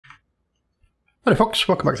Hello folks,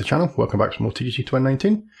 welcome back to the channel, welcome back to more TGC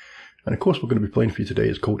 2019, and of course we're going to be playing for you today.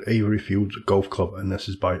 It's called Avery Fields Golf Club, and this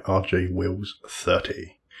is by RJ Wills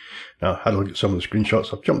 30. Now, I had a look at some of the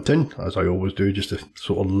screenshots. I've jumped in, as I always do, just to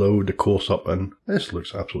sort of load the course up, and this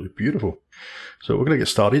looks absolutely beautiful. So we're going to get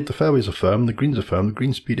started. The fairways are firm, the greens are firm, the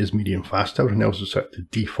green speed is medium fast, everything else is set to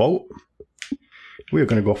default. We are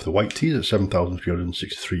going to go off the white tees at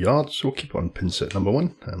 7,363 yards, so we'll keep on pin set number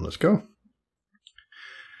 1, and let's go.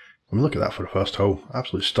 I mean, look at that for the first hole.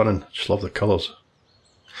 Absolutely stunning. Just love the colours.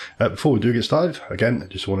 Before we do get started, again, I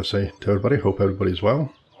just want to say to everybody, hope everybody's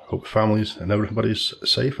well. Hope families and everybody's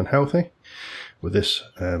safe and healthy with this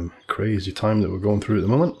crazy time that we're going through at the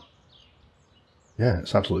moment. Yeah,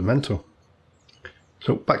 it's absolutely mental.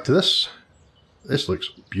 So back to this. This looks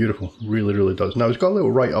beautiful. Really, really does. Now, it's got a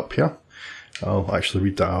little right up here. I'll actually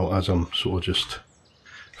read that out as I'm sort of just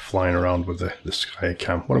flying around with the sky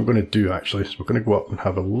cam. What I'm going to do actually is we're going to go up and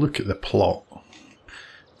have a look at the plot,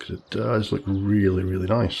 because it does look really, really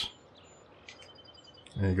nice.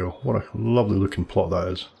 There you go. What a lovely looking plot that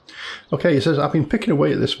is. Okay, it says, I've been picking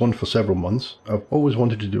away at this one for several months. I've always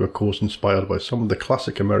wanted to do a course inspired by some of the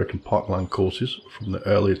classic American parkland courses from the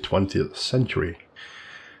early 20th century.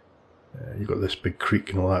 You've got this big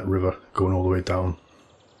creek and all that river going all the way down.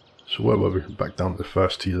 So where were we? Back down to the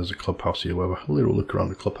first tee, there's a clubhouse here. We'll have a little look around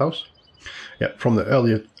the clubhouse. Yeah, from the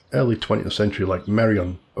early 20th century, like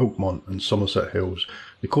Merion, Oakmont and Somerset Hills.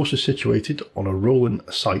 The course is situated on a rolling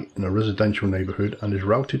site in a residential neighbourhood and is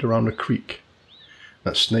routed around a creek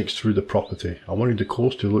that snakes through the property. I wanted the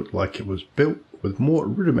course to look like it was built with more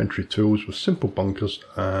rudimentary tools, with simple bunkers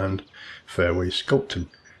and fairway sculpting,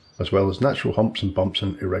 as well as natural humps and bumps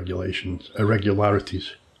and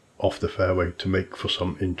irregularities off the fairway to make for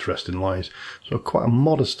some interesting lies. So quite a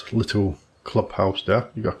modest little clubhouse there.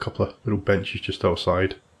 You got a couple of little benches just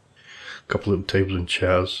outside, a couple of little tables and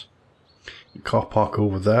chairs, your car park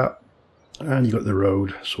over there, and you got the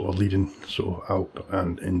road sort of leading sort of out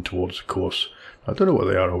and in towards the course. I don't know what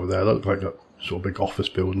they are over there. They look like a sort of big office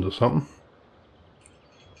buildings or something.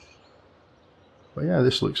 But yeah,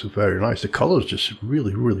 this looks very nice. The colours just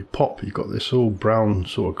really, really pop. You've got this all brown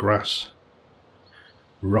sort of grass,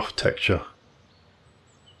 rough texture,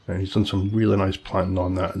 and he's done some really nice planting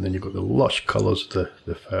on that, and then you've got the lush colours of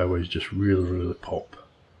the fairways just really, really pop.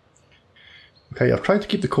 Okay, I've tried to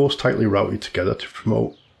keep the course tightly routed together to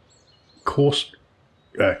promote cross-course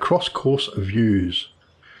views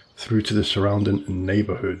through to the surrounding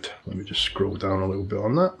neighbourhood. Let me just scroll down a little bit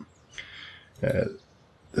on that.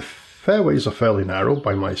 The fairways are fairly narrow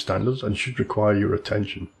by my standards and should require your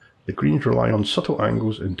attention. The greens rely on subtle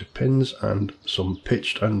angles into pins and some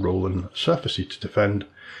pitched and rolling surfaces to defend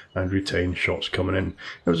and retain shots coming in.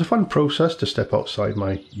 It was a fun process to step outside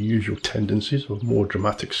my usual tendencies of more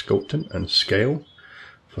dramatic sculpting and scale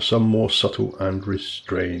for some more subtle and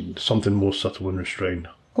restrained. Something more subtle and restrained.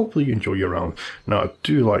 Hopefully you enjoy your round. Now, I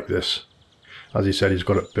do like this. As he said, he's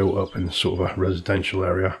got it built up in sort of a residential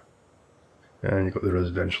area. And you've got the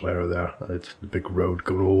residential area there. It's the big road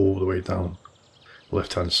going all the way down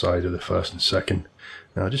left hand side of the first and second.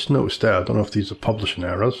 Now I just noticed there, I don't know if these are publishing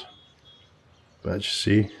errors, but as you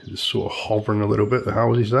see, it's sort of hovering a little bit, the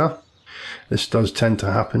houses there. This does tend to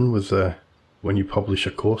happen with when you publish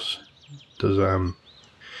a course. It does you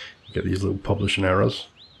get these little publishing errors,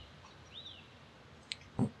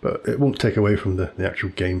 but it won't take away from the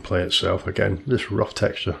actual gameplay itself. Again, this rough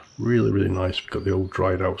texture, really, really nice. We've got the old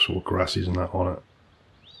dried out sort of grasses and that on it.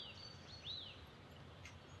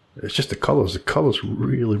 It's just the colours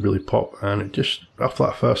really, really pop, and it just, after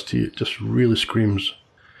that first tee, it just really screams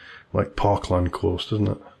like parkland course, doesn't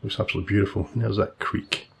it? Looks absolutely beautiful. And there's that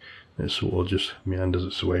creek, and it sort of just meanders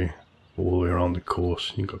its way all the way around the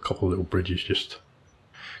course. You've got a couple of little bridges just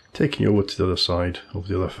taking you over to the other side, over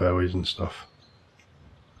the other fairways and stuff.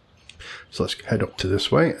 So let's head up to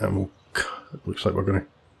this way, and it looks like we're going to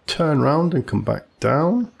turn around and come back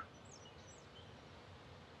down.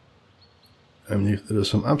 And there's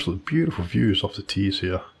some absolutely beautiful views off the tees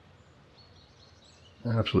here.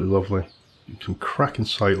 Absolutely lovely. Some cracking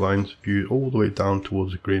sight lines, view all the way down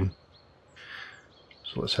towards the green.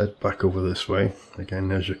 So let's head back over this way. Again,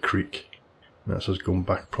 there's your creek. And that's us going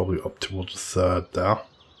back probably up towards the third there.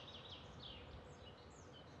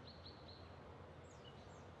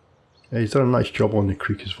 Yeah, he's done a nice job on the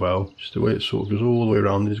creek as well. Just the way it sort of goes all the way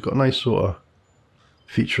around. He's got a nice sort of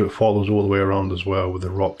feature that follows all the way around as well with the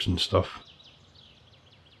rocks and stuff.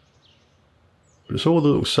 But it's all the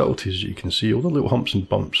little subtleties that you can see, all the little humps and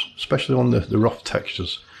bumps, especially on the rough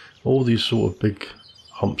textures. All these sort of big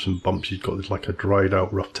humps and bumps, you've got like a dried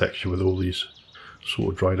out rough texture with all these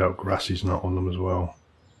sort of dried out grasses and that on them as well.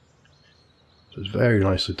 So it's very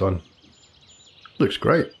nicely done. Looks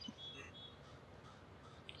great.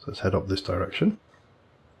 So let's head up this direction.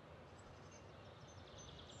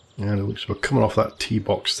 And it looks like we're coming off that tee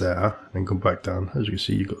box there and come back down. As you can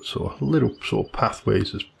see, you've got sort of little sort of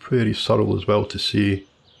pathways. It's pretty subtle as well to see.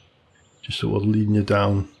 Just sort of leading you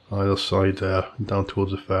down either side there, down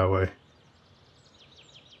towards the fairway.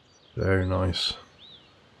 Very nice.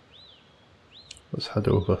 Let's head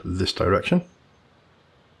over this direction.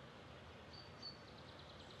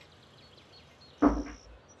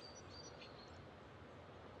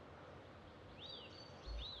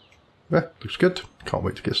 Yeah, looks good. Can't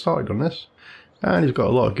wait to get started on this. And he's got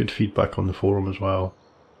a lot of good feedback on the forum as well.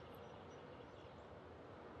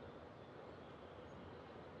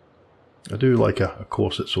 I do like a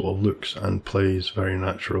course that sort of looks and plays very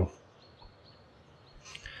natural.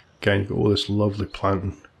 Again, you've got all this lovely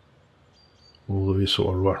planting. All of these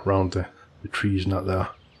sort of around the trees and that there.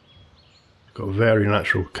 Got a very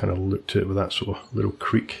natural kind of look to it with that sort of little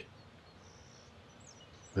creek.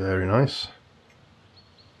 Very nice.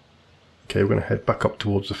 Okay, we're going to head back up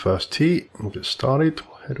towards the first tee and we'll get started.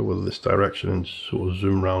 We'll head over this direction and sort of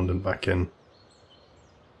zoom round and back in.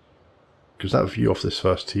 Because that view off this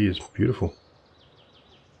first tee is beautiful.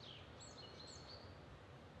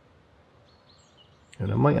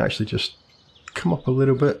 And I might actually just come up a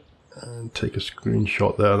little bit and take a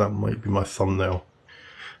screenshot there. That might be my thumbnail.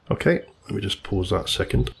 Okay, let me just pause that a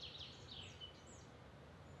second.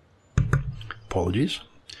 Apologies.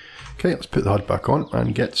 Okay, let's put the HUD back on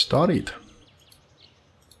and get started.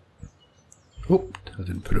 Oh, I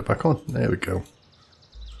didn't put it back on. There we go.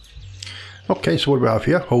 Okay, so what do we have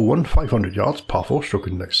here? Hole 1, 500 yards, par 4, stroke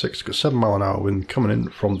index 6. Got 7 mile an hour wind coming in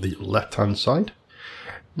from the left hand side.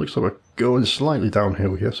 Looks like we're going slightly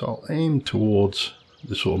downhill here, so I'll aim towards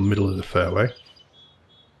the sort of middle of the fairway.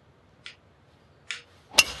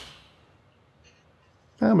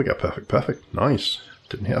 And we got perfect. Nice.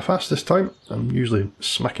 Didn't hit a fast this time. I'm usually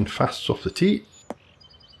smacking fasts off the tee.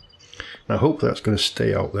 Now hopefully that's going to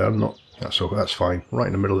stay out there. That's fine. Right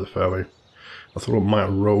in the middle of the fairway. I thought it might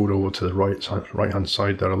have rolled over to the right hand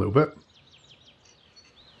side there a little bit.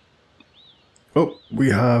 Oh,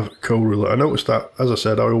 we have co-ruler. I noticed that, as I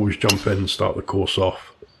said, I always jump in and start the course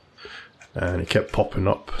off. And it kept popping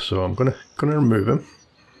up, so I'm gonna remove him.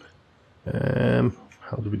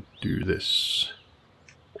 How do we do this?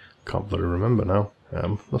 Can't bloody remember now.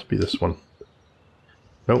 Must be this one.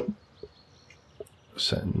 Nope.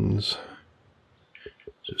 Settings.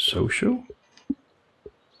 Is it social?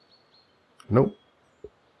 Nope.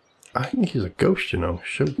 I think he's a ghost, you know.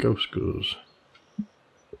 Show ghost goes.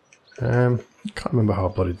 Can't remember how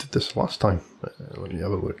I bloody did this last time. Let me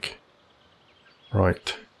have a look.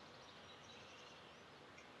 Right.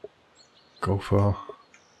 Go for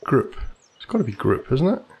group. It's got to be group, isn't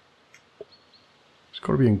it? It's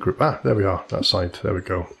got to be in group. Ah, there we are. That side. There we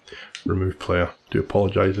go. Remove player. Do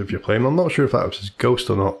apologise if you're playing. I'm not sure if that was his ghost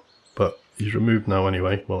or not, but he's removed now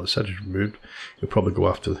anyway. Well, it said he's removed. He'll probably go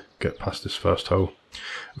after get past this first hole.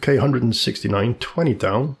 Okay, 169, 20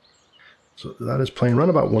 down. So that is playing around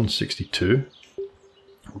about 162.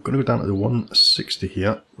 We're going to go down to the 160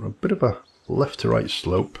 here. A bit of a left to right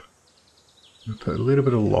slope. We'll put a little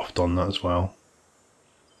bit of loft on that as well.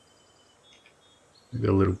 Maybe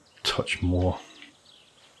a little touch more.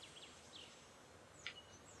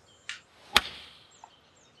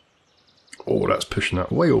 Oh, that's pushing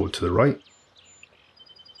that way over to the right.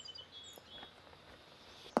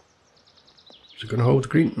 Is it going to hold the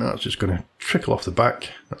green? No, it's just going to trickle off the back.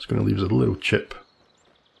 That's going to leave us a little chip.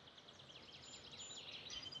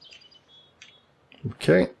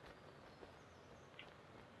 Okay.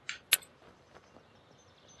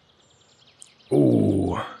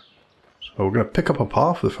 Oh, so we're going to pick up a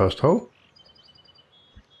par for the first hole.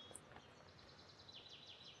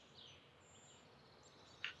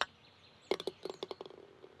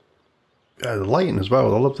 Yeah, the lighting as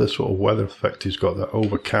well. I love this sort of weather effect. He's got that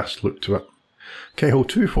overcast look to it. Okay, hole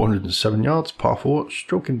 2, 407 yards, par 4,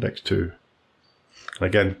 stroke index 2. And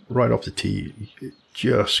again, right off the tee, it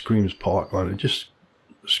just screams parkland. It just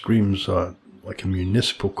screams like a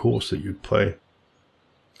municipal course that you'd play. It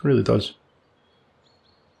really does.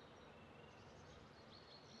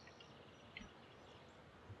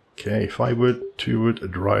 Okay, 5-wood, 2-wood, a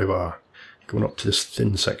driver. Going up to this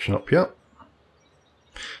thin section up here.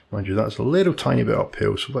 Mind you, that's a little tiny bit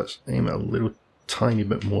uphill, so let's aim it a little tiny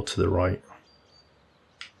bit more to the right.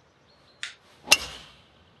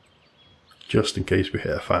 Just in case we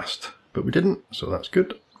hit a fast. But we didn't, so that's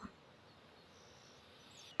good.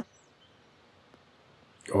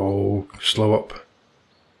 Oh, slow up.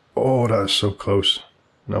 Oh, that is so close.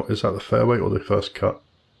 Now, is that the fairway or the first cut?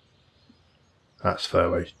 That's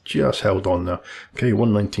fairway. Just held on there. Okay,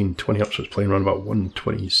 119.20 up, so it's playing around about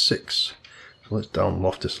 126. So let's down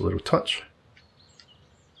loft this a little touch.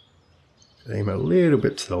 Aim a little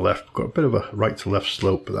bit to the left. We've got a bit of a right to left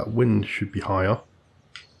slope, but that wind should be higher.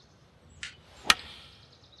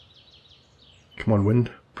 Come on, wind,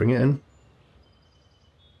 bring it in.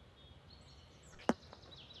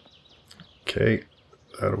 Okay,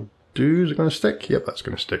 that'll do. Is it going to stick? Yep, that's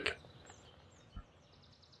going to stick.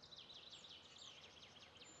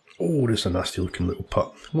 Oh, this is a nasty looking little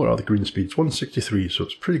putt. What are the green speeds? 163, so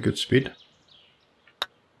it's pretty good speed.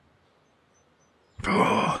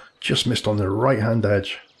 Oh, just missed on the right hand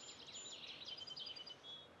edge.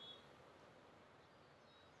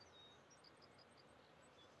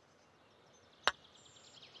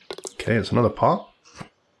 Okay, it's another par.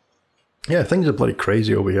 Yeah, things are bloody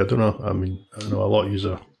crazy over here. I don't know. I mean, I know a lot of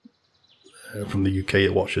you are from the UK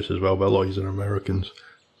that watch this as well, but a lot of you are Americans.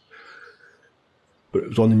 But it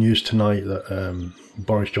was on the news tonight that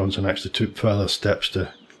Boris Johnson actually took further steps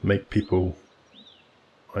to make people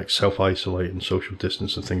like self-isolate and social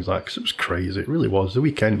distance and things like that, because it was crazy. It really was. The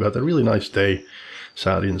weekend we had a really nice day,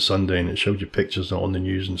 Saturday and Sunday, and it showed you pictures on the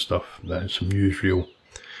news and stuff. There's some newsreel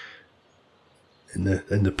in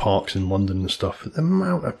the parks in London and stuff. The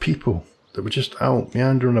amount of people that were just out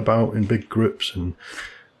meandering about in big groups and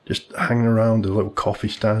just hanging around the little coffee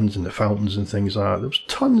stands and the fountains and things like that. There was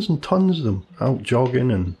tons and tons of them out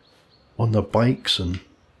jogging and on their bikes, and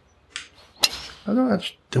I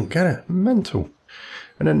just don't get it. Mental.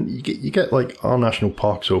 And then you get like our national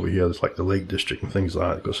parks over here. There's like the Lake District and things like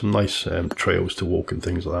that. They've got some nice trails to walk and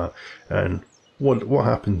things like that. And what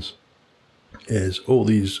happens is all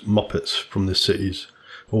these muppets from the cities,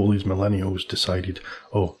 all these millennials decided,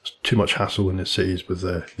 oh, it's too much hassle in the cities with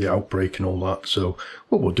the outbreak and all that. So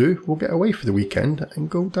what we'll do, we'll get away for the weekend and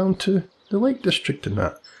go down to the Lake District and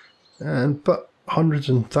that. But hundreds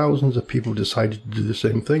and thousands of people decided to do the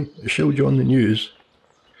same thing. It showed you on the news.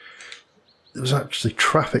 There was actually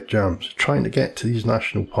traffic jams trying to get to these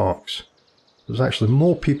national parks. There was actually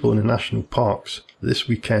more people in the national parks this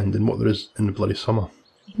weekend than what there is in the bloody summer.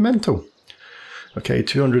 Mental. Okay,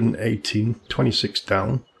 218, 26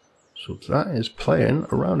 down. So that is playing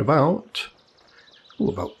around about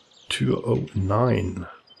 209.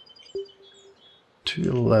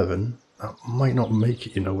 211. That might not make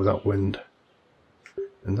it, you know, with that wind.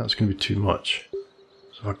 And that's going to be too much.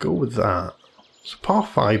 So if I go with that. It's a par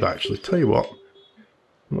 5 actually. Tell you what,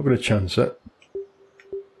 I'm not going to chance it.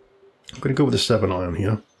 I'm going to go with a 7 iron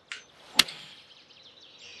here.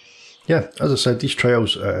 Yeah, as I said, these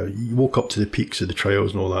trails, you walk up to the peaks of the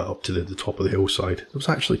trails and all that, up to the top of the hillside. There was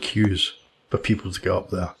actually queues for people to get up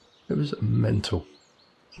there. It was mental.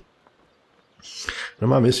 Now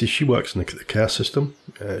my missus, she works in the care system.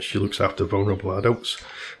 She looks after vulnerable adults,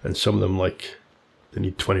 and some of them, like, they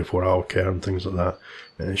need 24-hour care and things like that.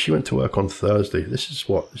 And she went to work on Thursday. This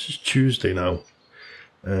is Tuesday now.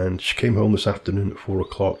 And she came home this afternoon at 4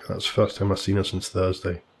 o'clock. That's the first time I've seen her since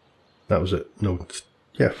Thursday. That was it. No,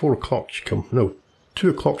 yeah, 4 o'clock she come. No, 2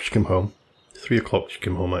 o'clock she came home. 3 o'clock she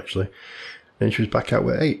came home actually. And she was back out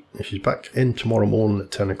at 8. And she's back in tomorrow morning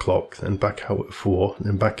at 10 o'clock. Then back out at 4. And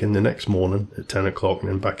then back in the next morning at 10 o'clock. And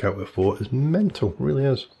then back out at 4. It's mental. It really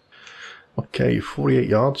is. Okay, 48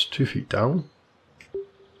 yards, 2 feet down.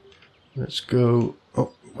 Let's go.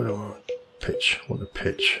 Oh, I don't want to pitch. I want to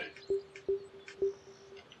pitch.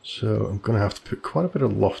 So I'm going to have to put quite a bit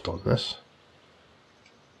of loft on this.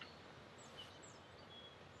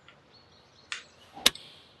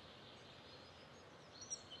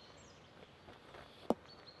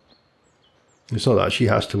 It's not that she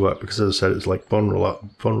has to work, because as I said, it's like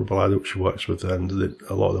vulnerable adults she works with, and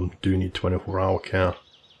a lot of them do need 24-hour care.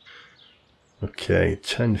 Okay,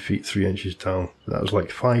 10 feet 3 inches down. That was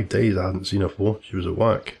like 5 days I hadn't seen her for. She was at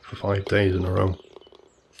work for 5 days in a row.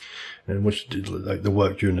 And when she did like the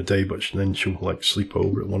work during the day, but then she'll like sleep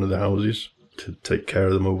over at one of the houses to take care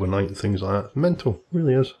of them overnight and things like that. Mental,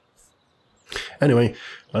 really is. Anyway,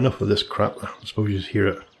 enough of this crap. I suppose you hear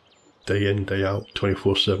it day in, day out,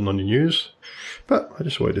 24/7 on the news. But I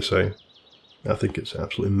just wanted to say, I think it's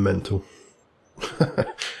absolutely mental.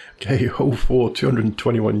 Okay, hole 4,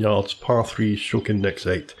 221 yards, par 3, stroke index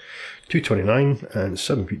 8, 229 and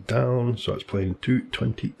 7 feet down, so it's playing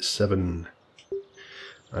 227.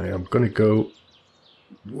 I am going to go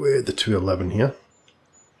with the 211 here,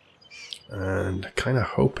 and kind of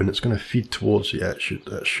hoping it's going to feed towards, yeah, it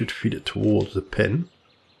should feed it towards the pin.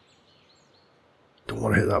 Don't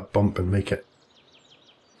want to hit that bump and make it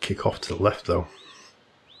kick off to the left though.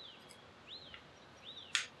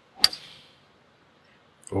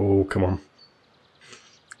 Oh, come on.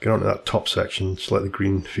 Get onto that top section, just let the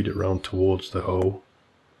green feed it round towards the hole.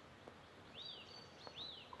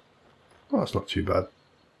 Oh, that's not too bad.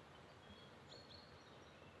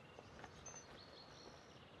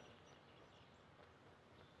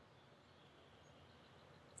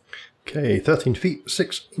 Okay, 13 feet,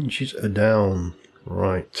 6 inches down.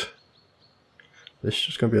 Right. This is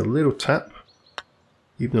just going to be a little tap.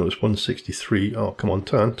 Even though it's 163. Oh, come on,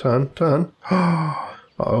 turn, turn, turn.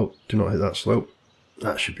 Uh-oh, do not hit that slope.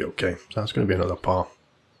 That should be okay. So that's going to be another par.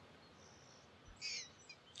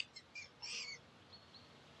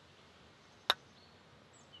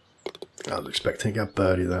 I was expecting to get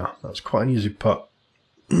birdie there. That's quite an easy putt.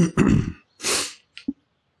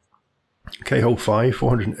 Okay, hole 5,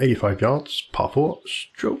 485 yards, par 4,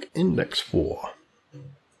 stroke index 4.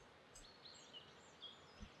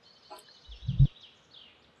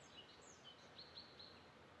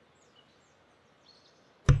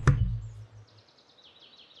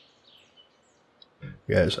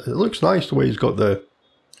 Yes, it looks nice the way he's got the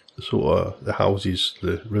sort of the houses,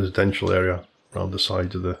 the residential area around the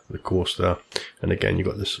side of the course there. And again, you've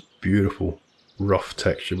got this beautiful rough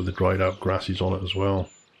texture with the dried out grasses on it as well.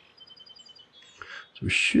 So we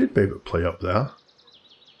should be able to play up there.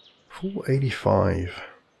 485.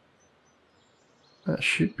 That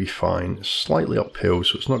should be fine. It's slightly uphill,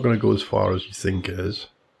 so it's not going to go as far as you think it is.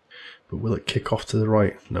 But will it kick off to the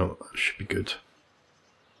right? No, that should be good.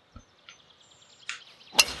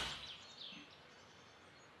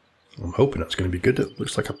 I'm hoping that's going to be good. It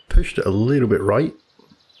looks like I pushed it a little bit right.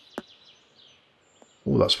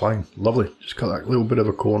 Oh, that's fine. Lovely. Just cut that little bit of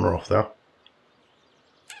a corner off there.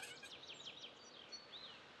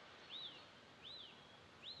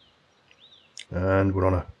 And we're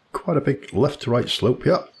on quite a big left to right slope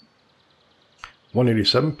here.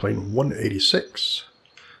 187 playing 186.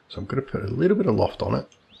 So I'm going to put a little bit of loft on it.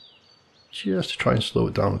 Just to try and slow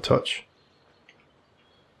it down a touch.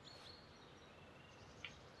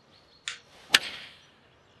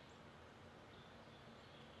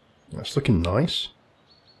 That's looking nice.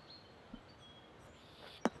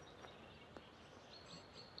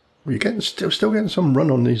 Well, you're getting still getting some run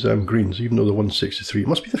on these greens, even though they're 163. It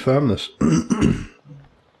must be the firmness.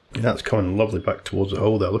 Yeah, that's coming lovely back towards the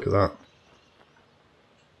hole there. Look at that.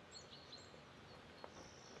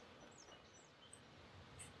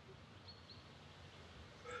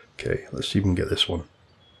 Okay, let's see if we can get this one.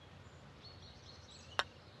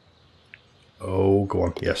 Oh, go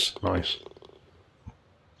on. Yes, nice.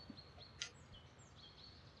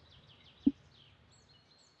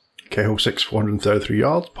 Okay, hole 6, 433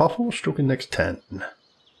 yards, par 4, stroking next 10.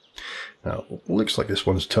 Now, looks like this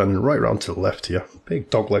one's turning right around to the left here. Big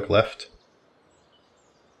dogleg left.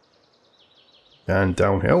 And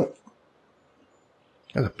downhill.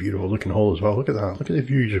 That's a beautiful looking hole as well. Look at that. Look at the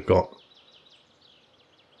views you've got.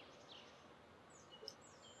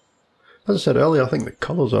 As I said earlier, I think the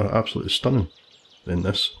colours are absolutely stunning in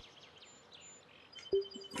this.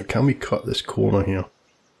 Now, can we cut this corner here?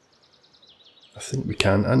 I think we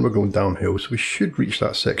can, and we're going downhill, so we should reach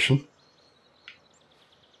that section.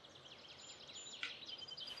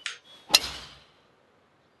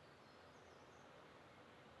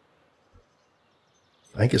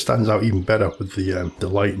 I think it stands out even better with the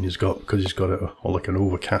lighting he's got, because he's got it on like an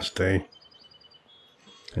overcast day.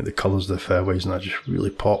 And the colours of the fairways and that just really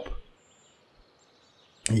pop.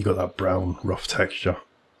 And you got that brown rough texture.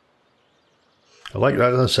 I like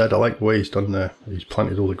that, as I said, I like the way he's done there. He's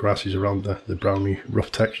planted all the grasses around the browny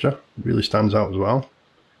rough texture. It really stands out as well.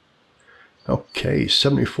 Okay,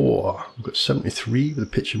 74. We've got 73 with a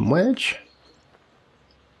pitch and wedge.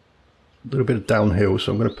 A little bit of downhill,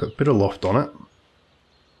 so I'm going to put a bit of loft on it.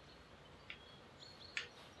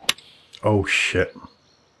 Oh shit.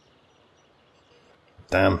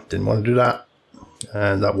 Damn, didn't want to do that.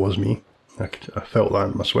 And that was me. I felt that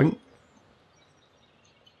in my swing.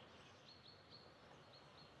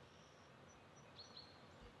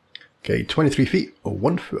 Okay, 23 feet or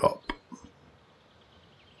 1 foot up.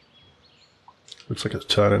 Looks like it's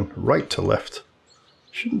turning right to left.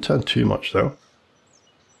 Shouldn't turn too much though.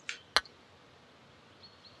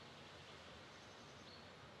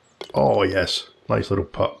 Oh yes, nice little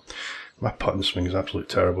putt. My putting swing is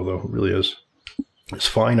absolutely terrible though, it really is. It's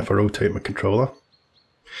fine if I rotate my controller,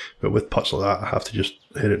 but with putts like that I have to just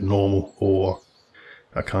hit it normal or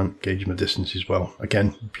I can't gauge my distance as well.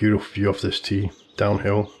 Again, beautiful view off this tee,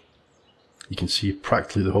 downhill. You can see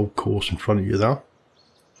practically the whole course in front of you there.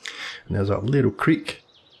 And there's that little creek.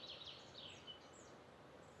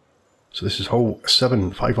 So this is hole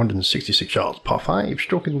 7, 566 yards, par 5,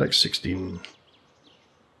 stroke index 16.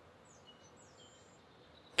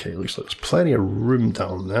 Okay, looks like there's plenty of room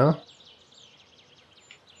down there.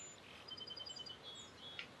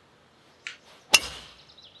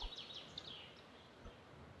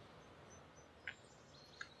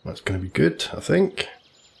 That's going to be good, I think.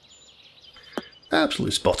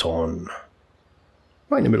 Absolutely spot on.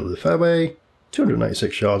 Right in the middle of the fairway,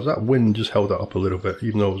 296 yards. That wind just held that up a little bit,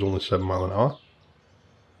 even though it was only 7 miles an hour.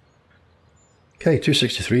 Okay,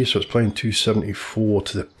 263, so it's playing 274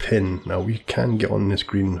 to the pin. Now we can get on this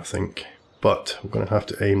green, I think, but we're going to have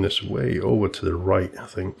to aim this way over to the right, I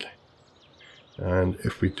think. And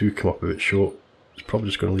if we do come up a bit short, it's probably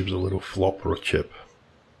just going to leave us a little flop or a chip.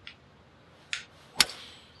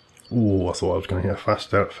 Oh, I thought I was going to hit a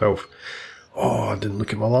fast out, fell. Oh, I didn't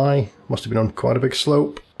look at my lie. Must have been on quite a big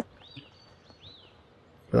slope.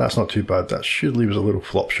 But that's not too bad. That should leave us a little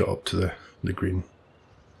flop shot up to the green.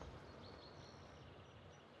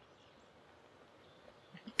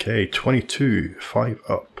 Okay, 22, 5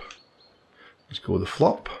 up. Let's go with the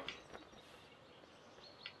flop.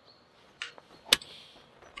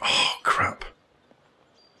 Oh, crap.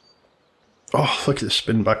 Oh, look at the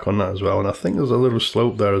spin back on that as well. And I think there's a little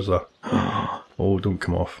slope there as a... Oh, don't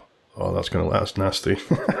come off. Oh, that's nasty.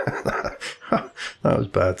 That was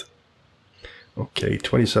bad. Okay,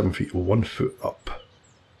 27 feet, 1 foot up.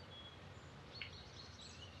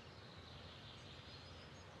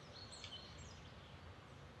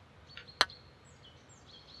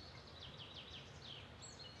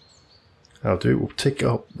 I'll do. We'll take it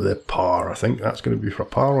up with a par. I think that's going to be for a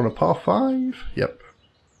par on a par 5. Yep.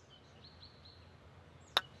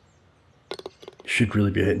 Should really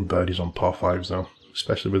be hitting birdies on par 5s though,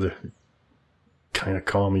 especially with the kind of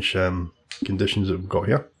calmish conditions that we've got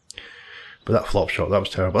here. But that flop shot, that was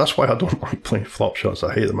terrible. That's why I don't like playing flop shots.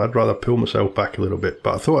 I hate them. I'd rather pull myself back a little bit.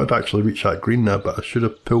 But I thought I'd actually reach that green there, but I should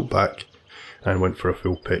have pulled back and went for a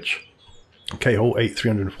full pitch. Okay, hole 8,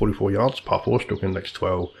 344 yards, par 4, stroke index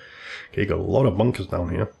 12. Okay, got a lot of bunkers down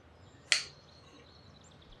here.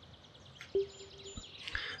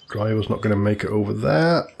 Driver's not going to make it over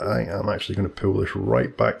there. I am actually going to pull this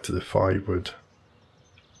right back to the 5 wood.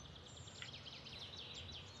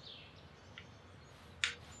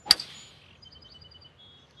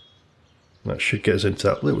 That should get us into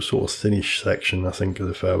that little sort of thinnish section, I think, of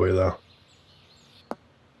the fairway there.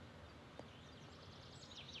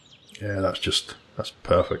 Yeah, that's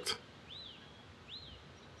perfect.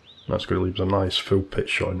 That's going to leave us a nice full pitch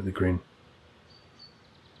shot into the green.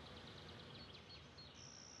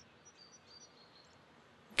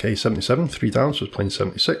 Okay, 77, 3 down, so it's playing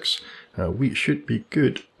 76. We should be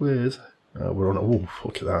good with... we're on a... Oh,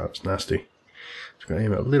 look at that, that's nasty. Just going to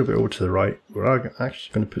aim it a little bit over to the right. We're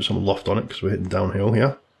actually going to put some loft on it because we're hitting downhill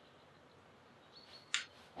here.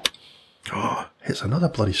 Oh, hits another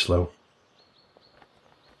bloody slow.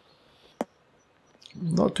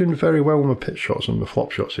 Not doing very well with my pitch shots and my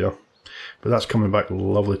flop shots here. But that's coming back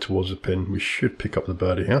lovely towards the pin. We should pick up the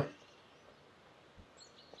birdie here.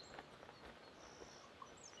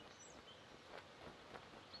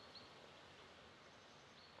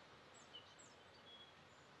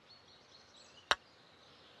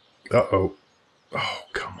 Uh-oh. Oh,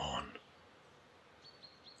 come on.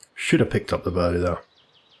 Should have picked up the birdie there.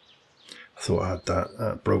 I thought I had that.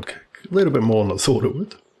 That broke a little bit more than I thought it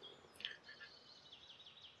would.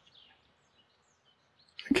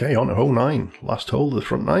 Okay, on to hole 9. Last hole of the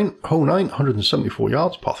front 9. Hole 9, 174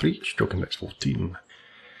 yards, par 3, stroke index 14.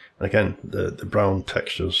 And again, the brown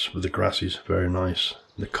textures with the grasses, very nice.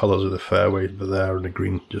 The colours of the fairway over there and the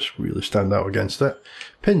green just really stand out against it.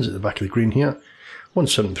 Pins at the back of the green here.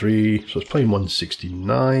 173, so it's playing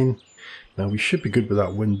 169. Now we should be good with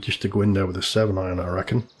that wind just to go in there with a 7 iron, I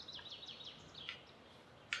reckon.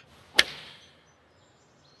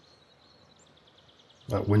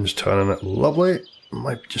 That wind's turning it lovely.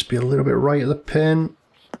 Might just be a little bit right at the pin.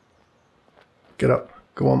 Get up,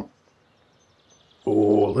 go on.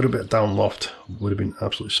 Oh, a little bit down loft would have been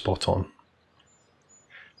absolutely spot on.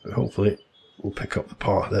 But hopefully we'll pick up the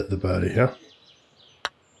part at the birdie here.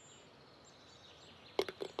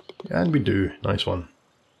 And we do. Nice one.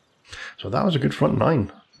 So that was a good front 9.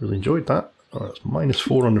 Really enjoyed that. Oh, that's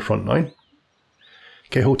 -4 on the front 9.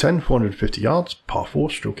 Okay, hole 10, 450 yards, par 4,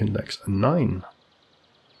 stroke index 9.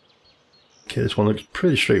 Okay, this one looks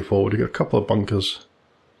pretty straightforward. You've got a couple of bunkers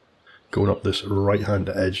going up this right hand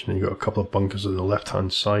edge, and you've got a couple of bunkers on the left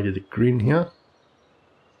hand side of the green here.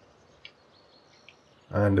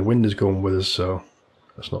 And the wind is going with us, so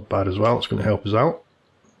that's not bad as well. It's going to help us out.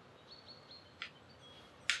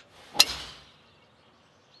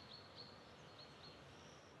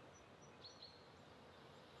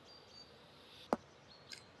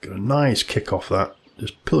 Got a nice kick off that,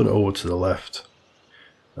 just pulling it over to the left.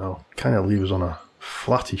 Now, kind of leave us on a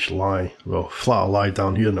flattish lie, well, flatter lie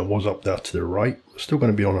down here than it was up there to the right. We're still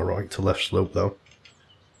going to be on a right to left slope though.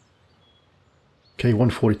 Okay,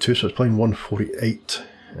 142, so it's playing 148.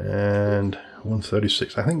 And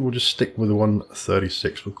 136. I think we'll just stick with the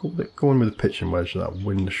 136. We'll go in with the pitching wedge. That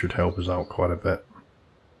wind should help us out quite a bit.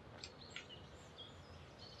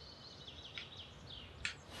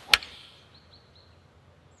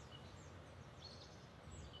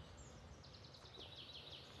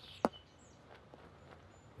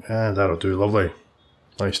 And that'll do, lovely.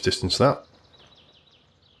 Nice distance that.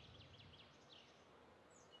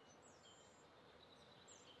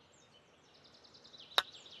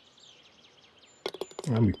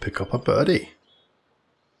 And we pick up a birdie.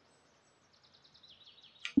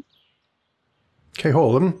 Okay, hole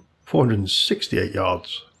 11, 468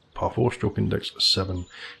 yards, par 4, stroke index 7.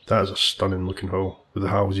 That is a stunning looking hole with the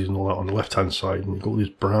houses and all that on the left hand side, and you've got all these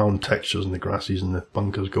brown textures and the grasses and the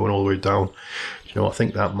bunkers going all the way down. You know, I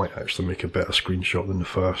think that might actually make a better screenshot than the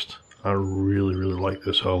first. I really like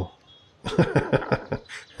this hole.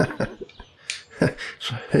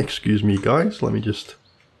 So, excuse me guys, let me just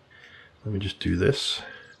do this.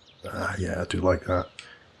 Yeah, I do like that.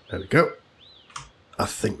 There we go. I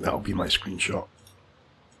think that'll be my screenshot.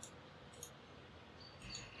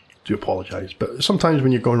 Do apologise, but sometimes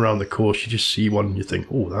when you're going around the course, you just see one and you think,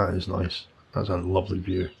 oh, that is nice. That's a lovely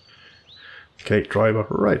view. Okay, driver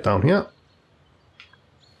right down here.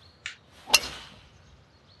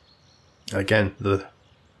 Again,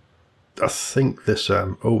 I think this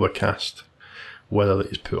overcast weather that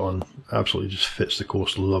he's put on absolutely just fits the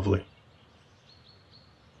course lovely.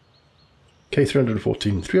 Okay,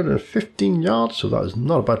 315 yards, so that is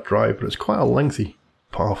not a bad drive, but it's quite a lengthy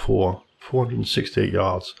par 4, 468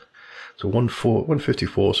 yards. So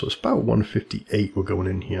 154, so it's about 158 we're going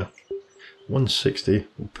in here. 160,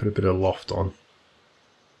 we'll put a bit of loft on.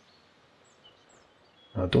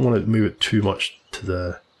 I don't want to move it too much to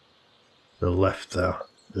the left there,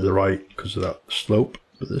 to the right, because of that slope,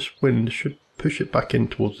 but this wind should push it back in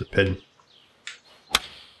towards the pin.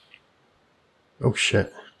 Oh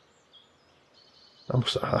shit.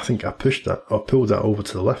 I think I pushed that, or pulled that over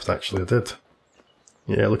to the left actually, I did.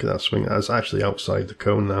 Yeah, look at that swing, that's actually outside the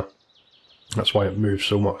cone now. That's why it moved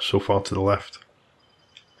so far to the left.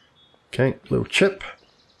 Okay, little chip.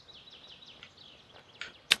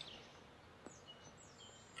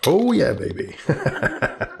 Oh yeah, baby.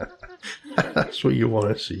 That's what you want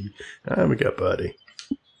to see. And we get a birdie.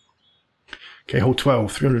 Okay, hole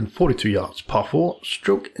 12, 342 yards, par 4,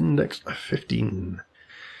 stroke index 15.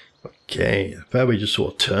 Okay, the fairway just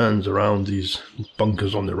sort of turns around these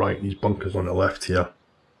bunkers on the right and these bunkers on the left here.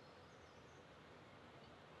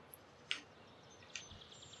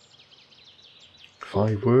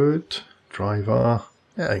 Five wood, driver.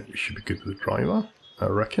 Yeah, I think it should be good with the driver, I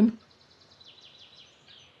reckon.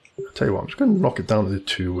 I'll tell you what, I'm just going to knock it down to the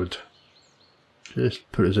 2 wood. Just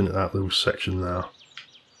put us into that little section there.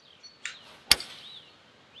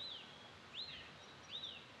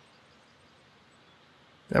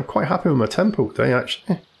 Yeah, I'm quite happy with my tempo today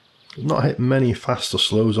actually. I've not hit many fast or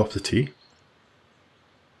slows off the tee.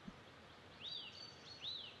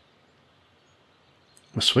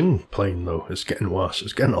 My swing plane though is getting worse.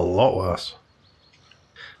 It's getting a lot worse.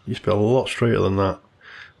 It used to be a lot straighter than that.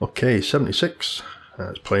 Okay, 76.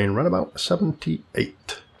 It's playing right about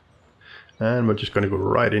 78. And we're just going to go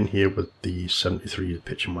right in here with the 73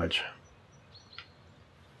 pitching wedge.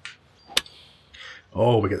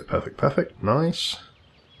 Oh, we get the perfect. Nice.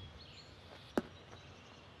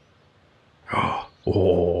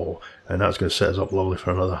 Oh, and that's going to set us up lovely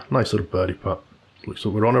for another nice little birdie putt. Looks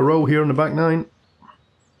like we're on a roll here on the back nine.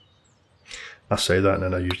 I say that and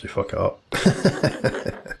then I usually fuck it up.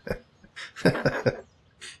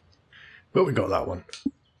 But we got that one.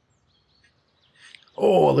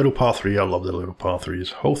 Oh, a little par 3. I love the little par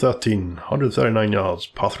 3s. Hole 13, 139 yards,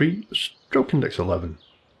 par 3, stroke index 11.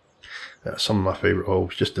 Some of my favourite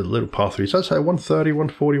holes, just the little par 3s. I'd say 130,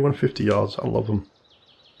 140, 150 yards. I love them.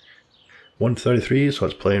 133, so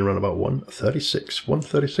it's playing around about 136.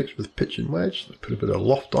 136 with pitch and wedge. Let's put a bit of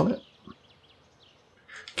loft on it.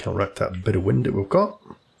 Counteract that bit of wind that we've got.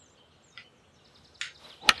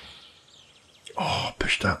 Oh,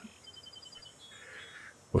 pushed that.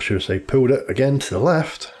 Or should I say pulled it again to the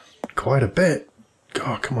left. Quite a bit.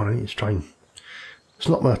 God, come on, I need to try and... It's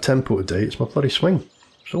not my tempo today, it's my bloody swing.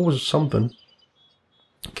 It's always something.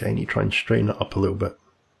 Okay, I need to try and straighten it up a little bit.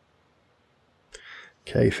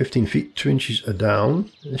 Okay, 15 feet, 2 inches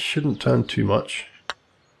down. This shouldn't turn too much.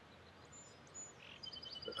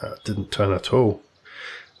 That didn't turn at all.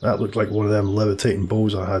 That looked like one of them levitating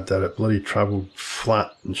balls I had there. It bloody travelled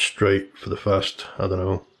flat and straight for the first, I don't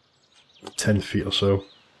know, 10 feet or so.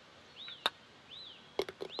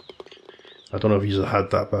 I don't know if you've had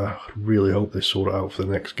that, but I really hope they sort it out for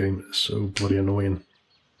the next game. It's so bloody annoying.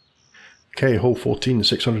 Okay, hole 14,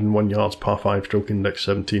 601 yards, par 5, stroke index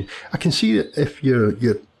 17. I can see that if you're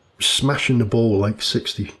smashing the ball like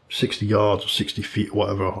 60 yards or 60 feet or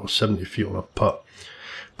whatever, or 70 feet on a putt.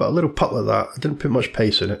 But a little putt like that, I didn't put much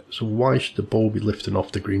pace in it, so why should the ball be lifting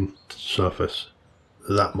off the green surface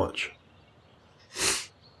that much?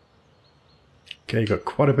 Okay, you got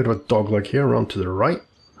quite a bit of a dogleg here around to the right,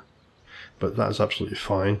 but that's absolutely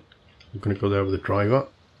fine. I'm going to go there with the driver.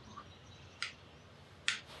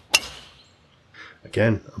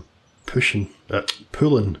 Again, I'm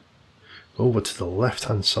pulling over to the left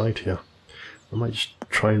hand side here. I might just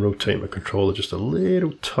try and rotate my controller just a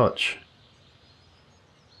little touch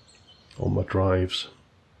on my drives.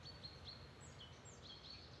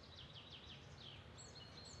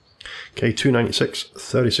 Okay, 296,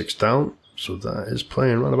 36 down, so that is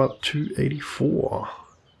playing around about 284.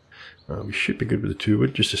 We should be good with the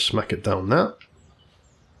 2-wood just to smack it down there.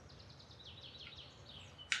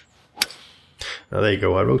 Now there you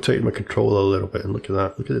go, I rotated my controller a little bit and look at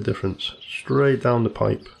that, look at the difference. Straight down the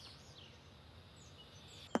pipe.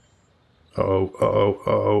 Uh-oh, uh-oh,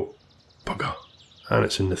 uh-oh. Bugger. And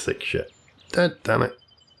it's in the thick shit. Damn it.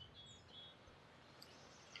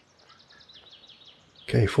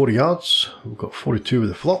 Okay, 40 yards. We've got 42 with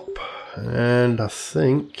the flop. And I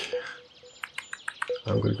think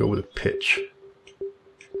I'm going to go with a pitch.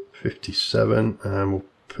 57, and we'll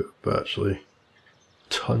put virtually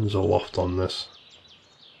tons of loft on this.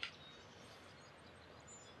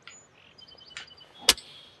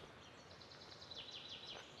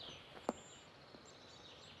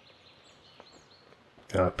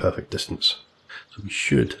 Perfect distance. So we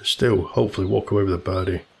should still hopefully walk away with a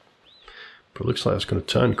birdie. But it looks like it's going to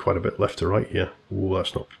turn quite a bit left to right here. Ooh,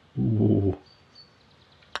 that's not... Ooh.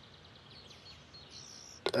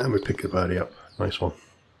 And we pick the birdie up. Nice one.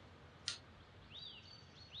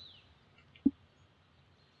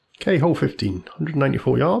 Okay, hole 15.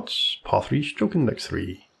 194 yards. Par 3, stroke index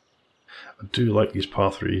 3. I do like these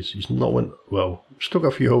par 3s. He's not went... Well, still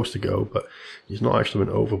got a few holes to go, but he's not actually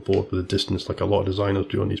went overboard with the distance like a lot of designers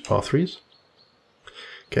do on these par 3s.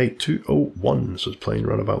 Okay, 201. So it's playing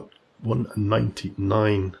around about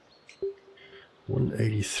 199.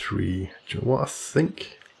 183. Do you know what I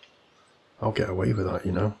think? I'll get away with that,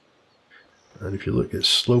 you know. And if you look, it's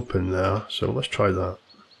sloping there. So let's try that.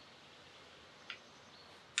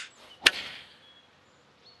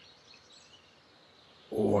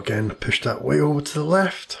 Oh, again, push that way over to the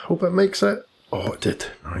left. Hope it makes it. Oh, it did.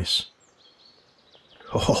 Nice.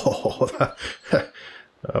 Oh,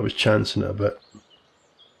 I was chancing it a bit.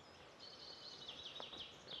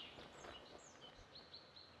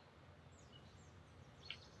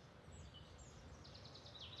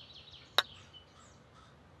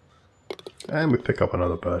 And we pick up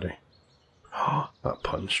another birdie. Oh, that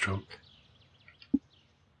putting stroke.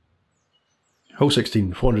 Hole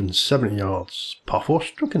 16, 470 yards, par 4,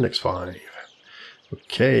 stroke index 5.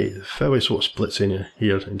 Okay, the fairway sort of splits in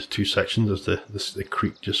here into two sections as the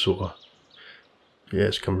creek just sort of, yeah,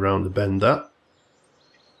 it's come around the bend there.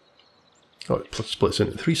 Oh, it splits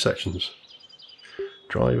into three sections.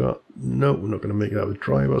 Driver, no, we're not going to make that with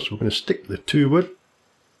driver, so we're going to stick with the 2-wood.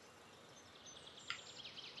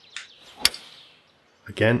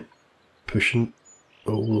 Again, pushing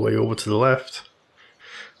all the way over to the left.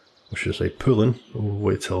 Or should I say pulling all the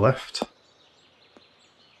way to the left.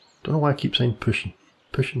 Don't know why I keep saying pushing.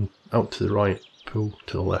 Pushing out to the right, pull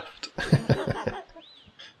to the left.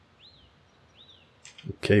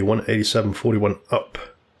 Okay, 187, 41 up.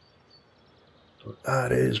 So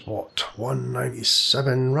that is what?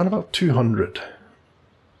 197, around about 200.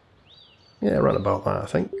 Yeah, around about that, I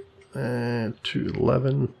think.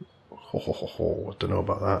 211. I don't know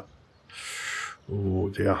about that. Oh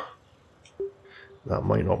dear. That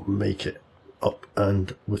might not make it up,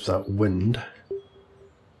 and with that wind,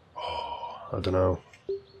 oh, I don't know.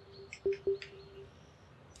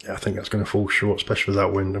 Yeah, I think that's going to fall short, especially with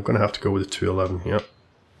that wind. I'm going to have to go with the 211 here.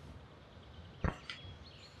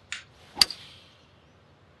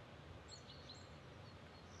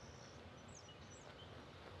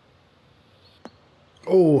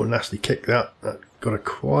 Oh, nasty kick that. That got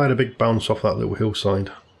quite a big bounce off that little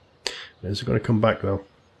hillside. Is it going to come back though?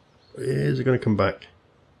 Is it going to come back?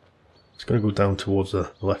 It's going to go down towards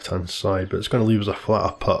the left hand side, but it's going to leave us a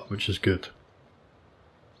flatter putt, which is good.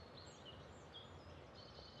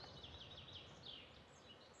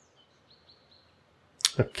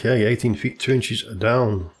 Okay, 18 feet 2 inches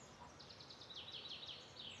down.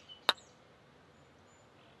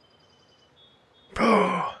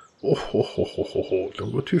 Oh,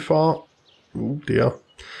 don't go too far. Oh dear.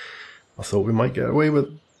 I thought we might get away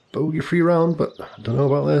with bogey free round, but I don't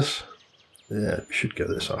know about this. Yeah, we should get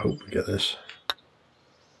this. I hope we get this.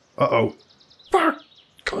 Uh-oh. For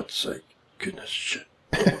God's sake. Goodness shit.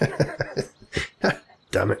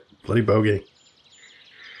 Damn it. Bloody bogey.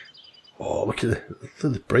 Oh, look at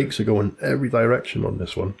the brakes are going every direction on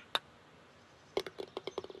this one.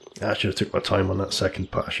 I should have took my time on that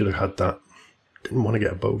second putt. I should have had that. Didn't want to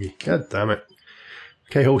get a bogey. God damn it.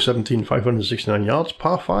 Okay, hole 17, 569 yards,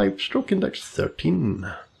 par 5, stroke index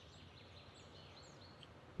 13.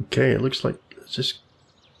 Okay, it looks like it's just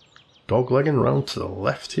doglegging around to the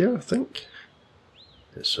left here, I think.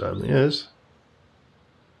 It certainly is.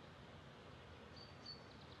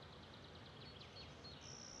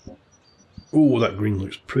 Oh, that green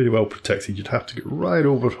looks pretty well protected. You'd have to get right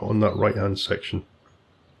over on that right-hand section.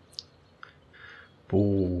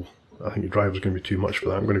 Oh, I think your driver's going to be too much for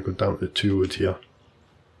that. I'm going to go down to the 2-wood here.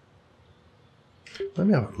 Let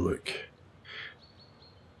me have a look.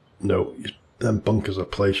 No, them bunkers are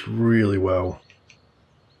placed really well.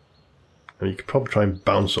 And you could probably try and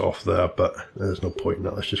bounce it off there, but there's no point in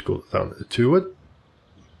that. Let's just go down to the 2-wood.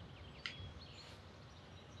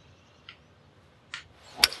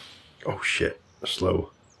 Oh shit,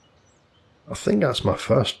 slow. I think that's my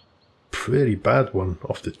first pretty bad one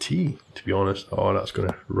off the tee, to be honest. Oh, that's going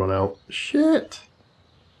to run out. Shit!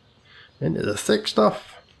 Into the thick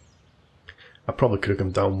stuff. I probably could have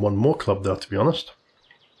come down one more club there, to be honest.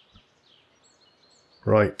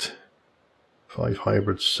 Right. 5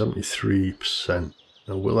 hybrids, 73%.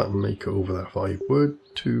 Now, will that make it over that 5-wood,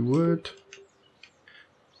 2-wood?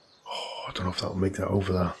 Oh, I don't know if that'll make that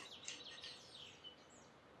over there.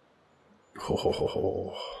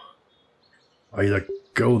 Oh. I either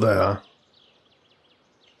go there,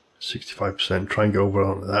 65%, try and go over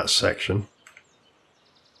onto that section.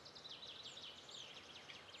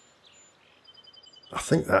 I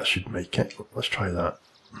think that should make it. Let's try that.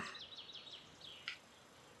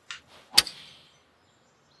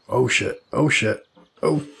 Oh shit, oh shit,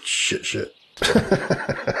 oh shit.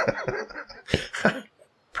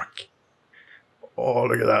 Oh,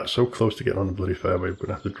 look at that, so close to getting on the bloody fairway. We're going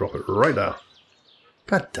to have to drop it right there.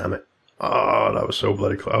 God damn it. Oh, that was so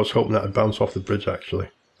bloody close. I was hoping that would bounce off the bridge, actually.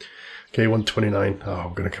 Okay, 129. Oh,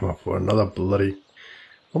 we're going to come up for another bloody...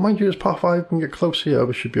 Well, mind you, it's par 5. We can get close here.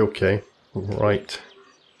 We should be okay. Right.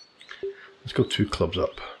 Let's go 2 clubs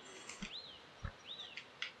up.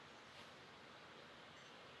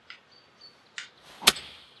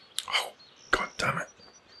 Oh, god damn it.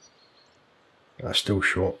 That's still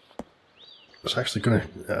short. It's actually going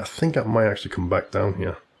to... I think I might actually come back down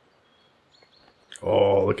here.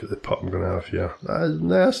 Oh, look at the putt I'm going to have here. That is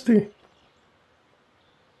nasty.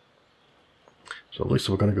 So at least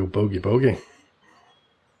we're going to go bogey.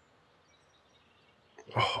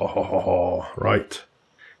 Oh, right.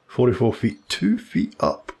 44 feet, 2 feet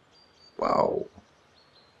up. Wow.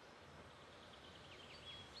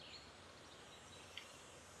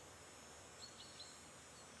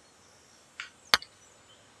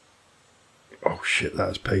 Oh shit, that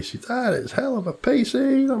is pacey. That is hell of a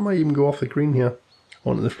pacey. That might even go off the green here.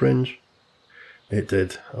 Onto the fringe. It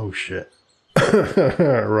did. Oh shit.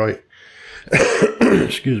 Right.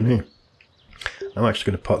 Excuse me. I'm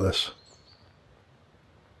actually going to putt this.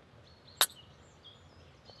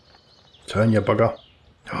 Turn, you bugger.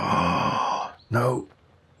 Oh, no.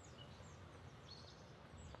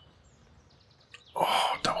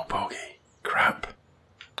 Oh, double bogey. Crap.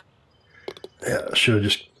 Yeah, I should have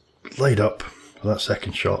just laid up for that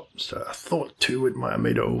second shot. So I thought 2-wood might have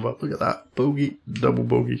made it over. Look at that. Bogey, double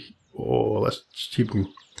bogey. Oh, let's see if we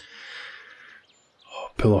can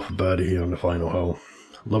pull off a birdie here on the final hole.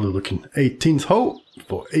 Lovely looking 18th hole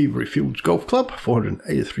for Avery Fields Golf Club.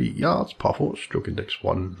 483 yards, par 4, stroke index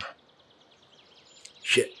 1.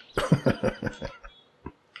 Shit.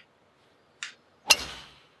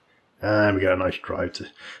 And we got a nice drive to...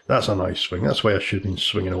 That's a nice swing. That's why I should have been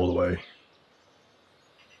swinging all the way.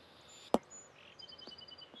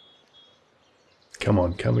 Come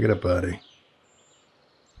on, can we get a birdie?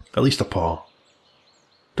 At least a par.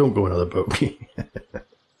 Don't go another bogey.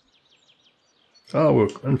 Oh, we're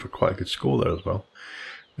in for quite a good score there as well.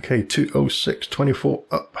 Okay, 206, 24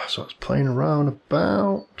 up. So it's playing around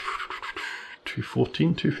about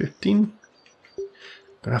 214, 215.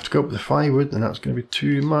 Gonna have to go up with the 5-wood, and that's gonna be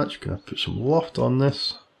too much. Gonna have to put some loft on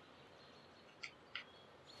this.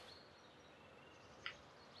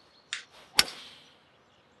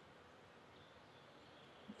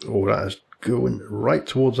 Oh, that is going right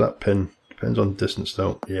towards that pin. Depends on distance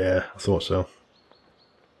though. Yeah, I thought so.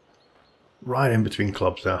 Right in between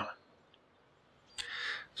clubs there.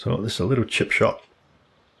 So this is a little chip shot.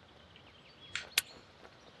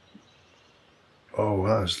 Oh,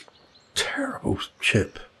 that is terrible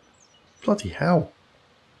chip. Bloody hell.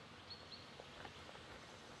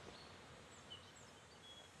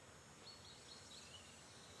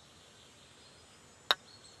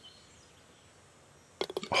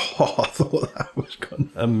 Oh, I thought that was going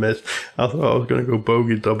to miss. I thought I was going to go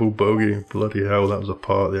bogey, double bogey. Bloody hell, that was a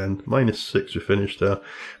par at the end. -6 we finished there.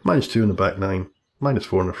 -2 in the back 9.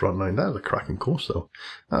 -4 in the front 9. That was a cracking course though.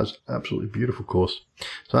 That was an absolutely beautiful course.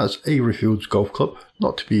 So that's Avery Fields Golf Club.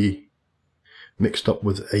 Not to be mixed up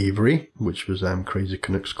with Avery, which was Crazy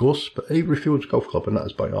Canucks course, but Avery Fields Golf Club, and that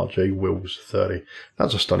is by RJ Wills 30.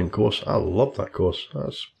 That's a stunning course. I love that course.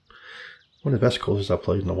 That's one of the best courses I've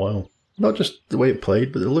played in a while. Not just the way it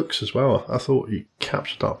played, but the looks as well. I thought you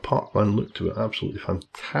captured that parkland look to it absolutely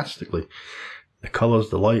fantastically. The colours,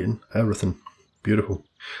 the lighting, everything. Beautiful.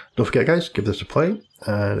 Don't forget guys, give this a play,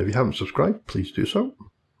 and if you haven't subscribed, please do so.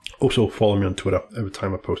 Also follow me on Twitter. Every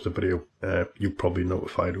time I post a video, you'll probably be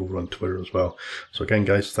notified over on Twitter as well. So again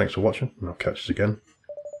guys, thanks for watching, and I'll catch you again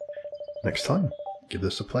next time. Give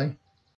this a play.